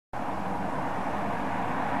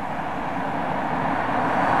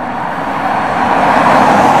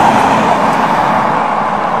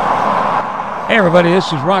Hey everybody,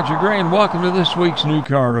 this is Roger Gray and welcome to this week's New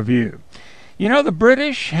Car Review. You know, the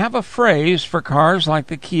British have a phrase for cars like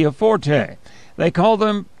the Kia Forte. They call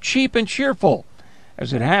them cheap and cheerful.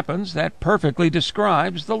 As it happens, that perfectly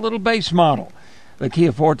describes the little base model. The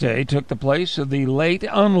Kia Forte took the place of the late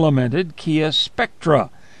unlamented Kia Spectra,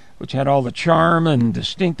 which had all the charm and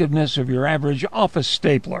distinctiveness of your average office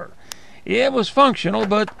stapler. It was functional,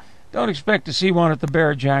 but don't expect to see one at the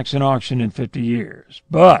Barrett-Jackson auction in 50 years.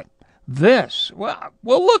 But this, well,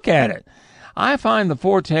 look at it. I find the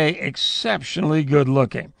Forte exceptionally good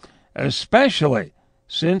looking, especially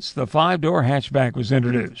since the 5-door hatchback was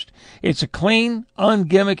introduced. It's a clean,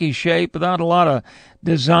 ungimmicky shape without a lot of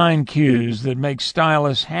design cues that make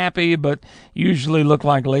stylists happy but usually look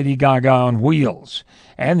like Lady Gaga on wheels.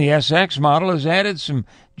 And the SX model has added some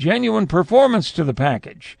genuine performance to the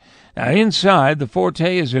package. Now, inside, the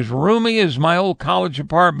Forte is as roomy as my old college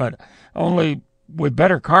apartment, only with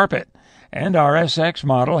better carpet. And our SX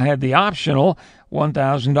model had the optional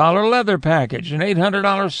 $1,000 leather package, an $800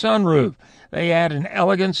 sunroof. They add an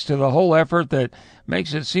elegance to the whole effort that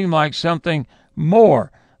makes it seem like something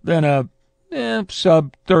more than a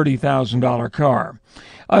sub-$30,000 car.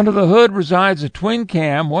 Under the hood resides a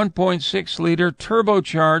twin-cam, 1.6-liter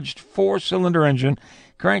turbocharged 4-cylinder engine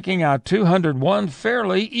cranking out 201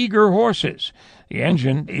 fairly eager horses. The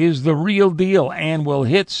engine is the real deal and will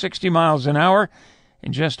hit 60 miles an hour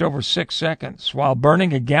in just over 6 seconds, while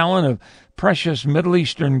burning a gallon of precious Middle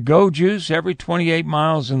Eastern go juice every 28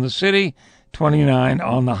 miles in the city, 29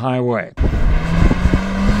 on the highway.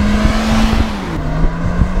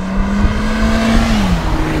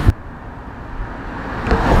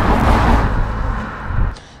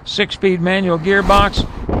 Six-speed manual gearbox,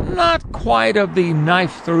 not quite of the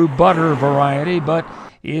knife-through-butter variety, but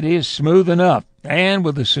it is smooth enough. And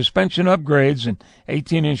with the suspension upgrades and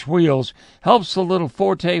 18-inch wheels, helps the little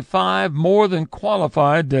Forte 5 more than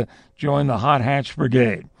qualified to join the hot hatch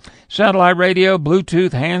brigade. Satellite radio,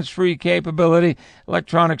 Bluetooth, hands-free capability,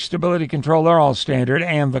 electronic stability control, they're all standard.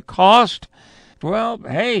 And the cost? Well,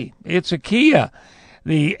 hey, it's a Kia.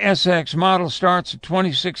 The SX model starts at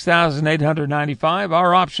 $26,895.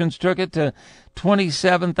 Our options took it to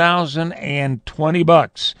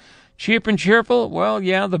 $27,020. Cheap and cheerful? Well,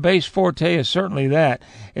 yeah, the base Forte is certainly that.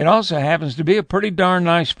 It also happens to be a pretty darn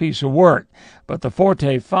nice piece of work. But the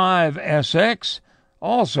Forte5 SX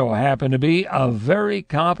also happened to be a very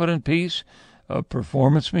competent piece of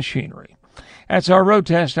performance machinery. That's our road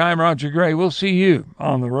test. I'm Roger Gray. We'll see you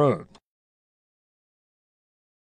on the road.